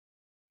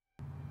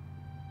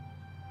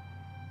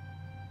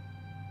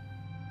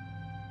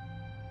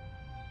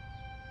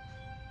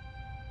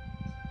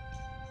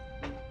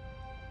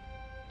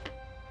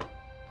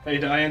Hey,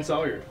 Diane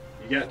Sawyer,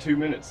 you got 2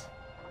 minutes.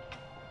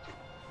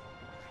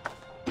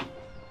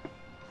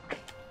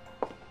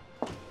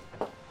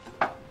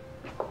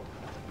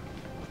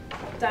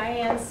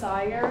 Diane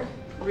Sawyer?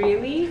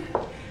 Really?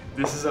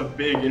 This is a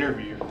big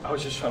interview. I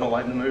was just trying to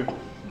lighten the mood.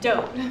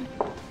 Don't.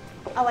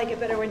 I like it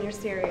better when you're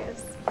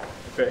serious.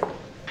 Okay.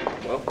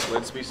 Well,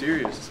 let's be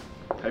serious.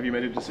 Have you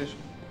made a decision?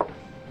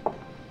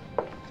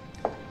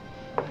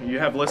 You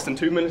have less than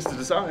 2 minutes to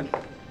decide.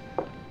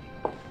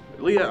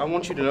 Leah, I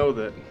want you to know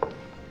that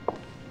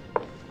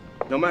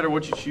no matter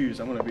what you choose,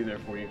 I'm going to be there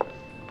for you.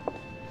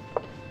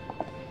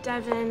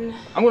 Devin.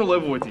 I'm going to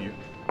level with you.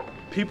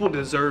 People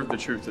deserve the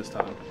truth this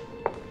time.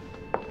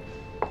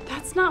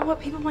 That's not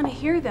what people want to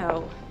hear,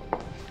 though.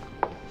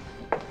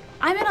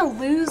 I'm in a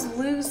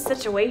lose-lose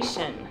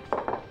situation.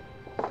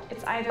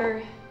 It's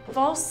either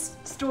false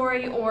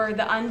story or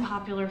the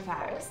unpopular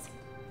facts.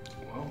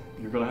 Well,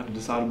 you're going to have to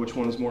decide which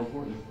one is more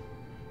important.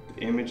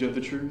 The image of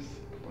the truth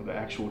or the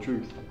actual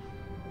truth.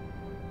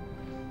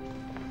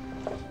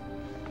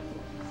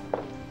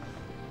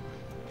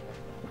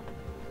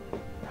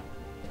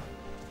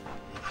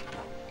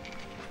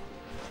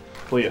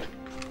 Leah,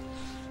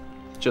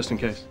 just in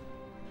case.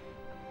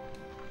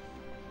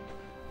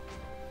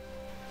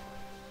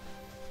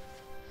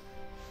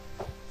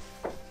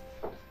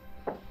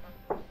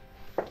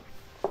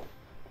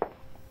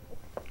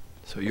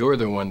 So you're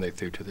the one they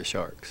threw to the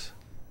sharks.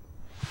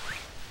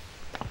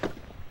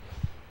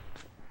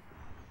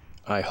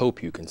 I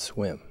hope you can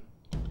swim.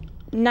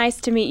 Nice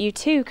to meet you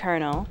too,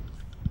 Colonel.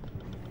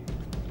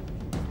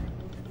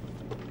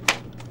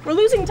 We're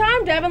losing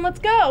time, Devin. Let's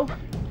go.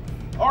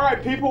 All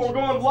right, people, we're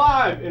going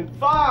live in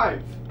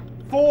 5,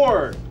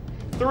 4,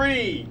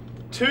 3,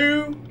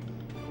 2.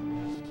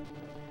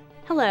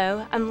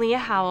 Hello, I'm Leah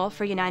Howell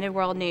for United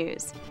World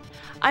News.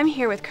 I'm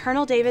here with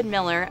Colonel David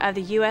Miller of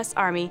the U.S.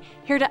 Army,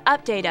 here to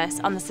update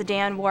us on the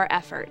Sudan war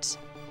effort.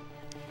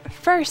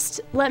 First,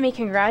 let me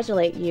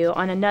congratulate you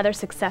on another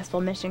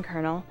successful mission,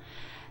 Colonel.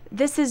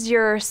 This is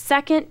your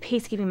second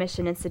peacekeeping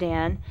mission in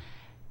Sudan.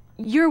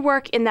 Your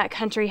work in that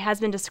country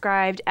has been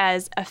described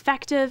as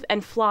effective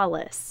and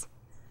flawless.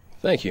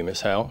 Thank you, Miss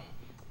Howell.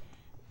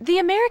 The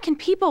American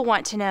people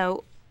want to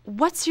know,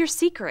 what's your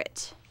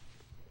secret?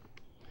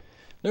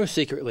 No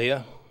secret,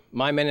 Leah.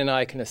 My men and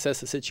I can assess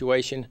the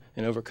situation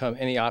and overcome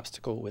any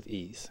obstacle with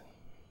ease.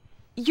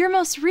 Your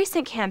most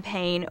recent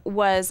campaign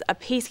was a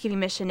peacekeeping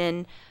mission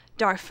in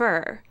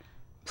Darfur.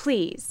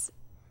 Please,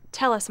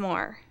 tell us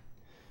more.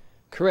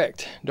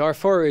 Correct.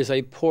 Darfur is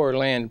a poor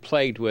land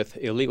plagued with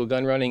illegal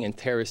gun running and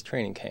terrorist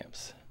training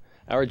camps.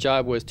 Our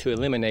job was to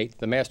eliminate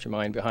the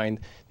mastermind behind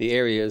the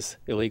area's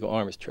illegal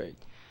arms trade.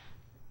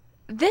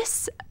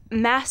 This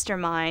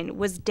mastermind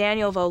was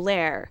Daniel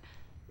Volaire,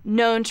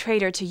 known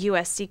traitor to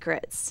U.S.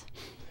 secrets.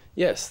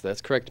 Yes,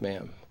 that's correct,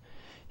 ma'am.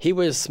 He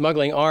was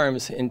smuggling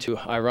arms into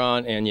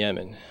Iran and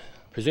Yemen,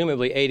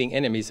 presumably aiding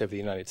enemies of the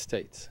United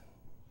States.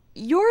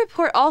 Your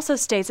report also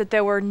states that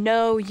there were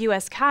no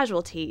U.S.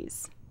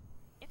 casualties.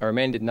 Our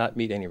men did not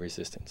meet any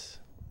resistance.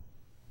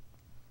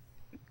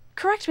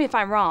 Correct me if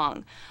I'm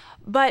wrong,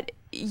 but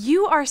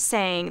you are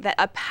saying that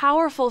a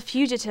powerful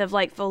fugitive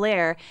like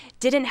Volaire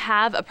didn't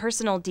have a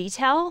personal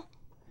detail?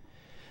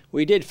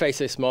 We did face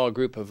a small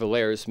group of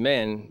Valaire's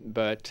men,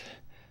 but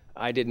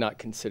I did not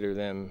consider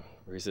them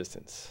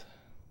resistance.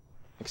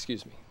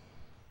 Excuse me.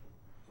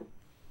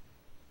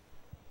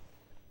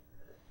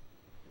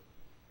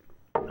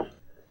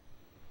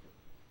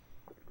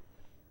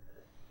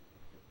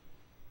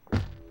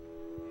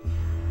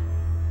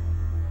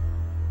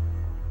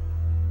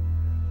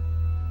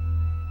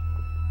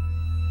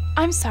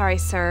 I'm sorry,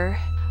 sir,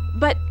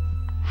 but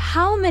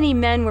how many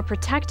men were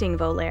protecting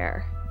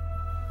Volaire?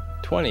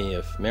 20,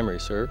 if memory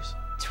serves.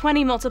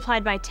 20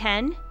 multiplied by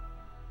 10?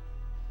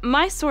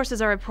 My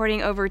sources are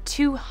reporting over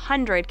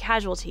 200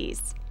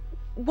 casualties.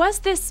 Was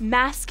this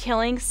mass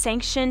killing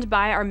sanctioned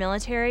by our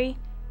military?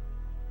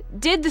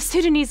 Did the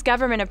Sudanese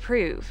government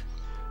approve?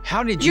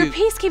 How did you— Your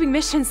peacekeeping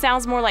mission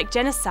sounds more like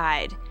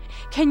genocide.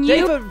 Can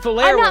you— David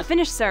Volaire— I'm not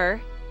finished,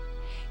 sir.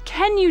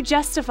 Can you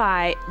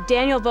justify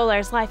Daniel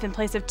Volaire's life in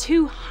place of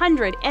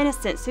 200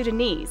 innocent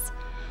Sudanese?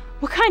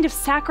 What kind of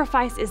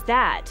sacrifice is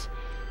that?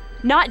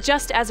 Not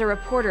just as a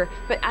reporter,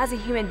 but as a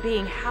human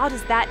being. How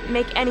does that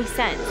make any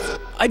sense?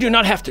 I do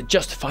not have to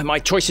justify my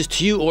choices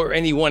to you or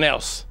anyone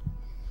else.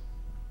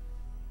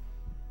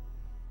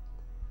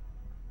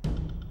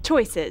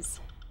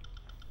 Choices.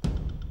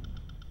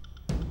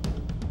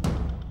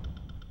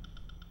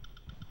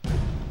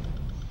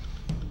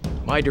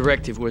 My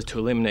directive was to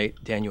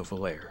eliminate Daniel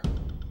Volaire,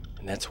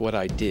 and that's what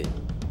I did.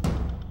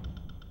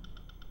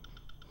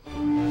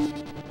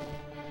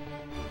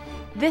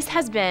 This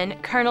has been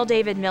Colonel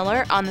David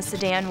Miller on the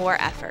Sudan war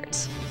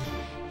effort.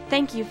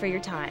 Thank you for your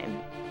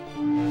time.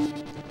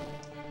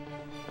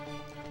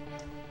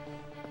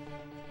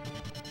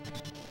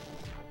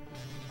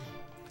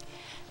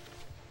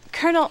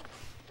 Colonel,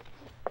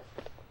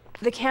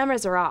 the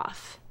cameras are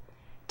off.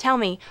 Tell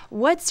me,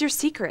 what's your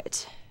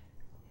secret?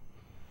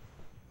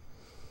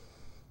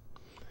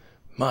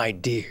 My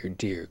dear,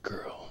 dear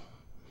girl,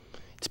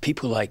 It's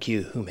people like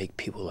you who make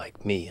people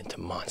like me into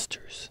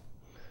monsters.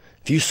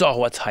 If you saw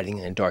what's hiding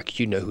in the dark,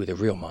 you'd know who the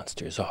real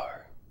monsters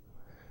are.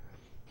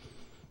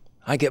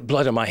 I get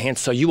blood on my hands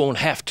so you won't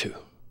have to.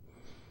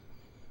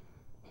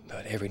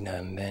 But every now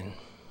and then,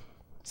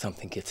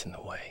 something gets in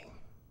the way.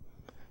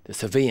 The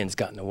civilians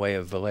got in the way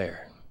of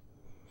Valere.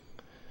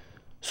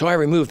 So I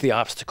removed the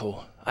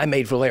obstacle. I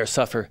made Valere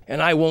suffer,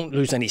 and I won't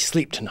lose any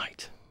sleep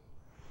tonight.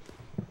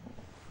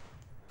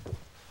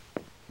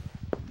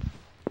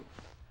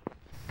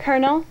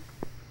 Colonel,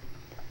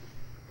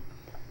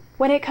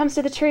 when it comes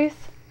to the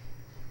truth,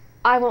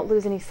 I won't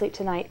lose any sleep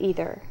tonight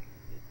either.